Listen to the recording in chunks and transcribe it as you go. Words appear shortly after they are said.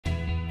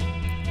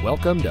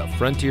Welcome to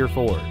Frontier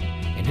Ford,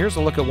 and here's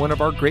a look at one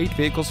of our great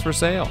vehicles for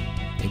sale.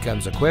 It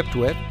comes equipped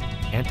with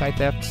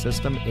anti-theft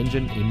system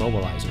engine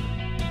immobilizer,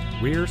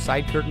 rear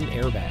side curtain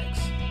airbags,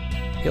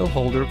 hill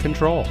holder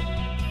control,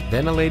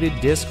 ventilated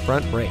disc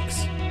front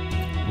brakes,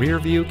 rear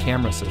view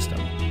camera system,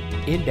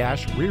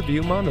 in-dash rear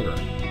view monitor,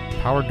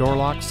 power door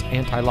locks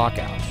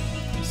anti-lockout,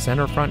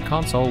 center front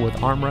console with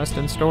armrest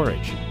and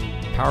storage,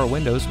 power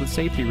windows with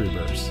safety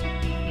reverse,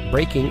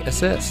 braking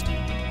assist,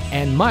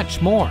 and much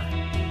more.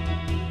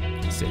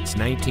 Since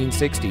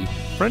 1960,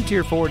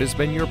 Frontier Ford has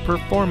been your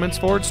performance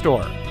Ford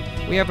store.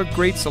 We have a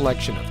great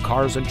selection of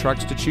cars and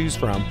trucks to choose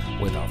from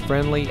with a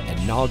friendly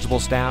and knowledgeable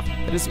staff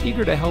that is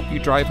eager to help you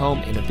drive home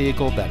in a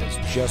vehicle that is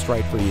just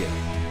right for you.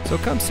 So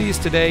come see us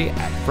today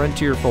at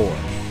Frontier Ford.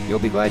 You'll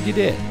be glad you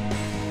did.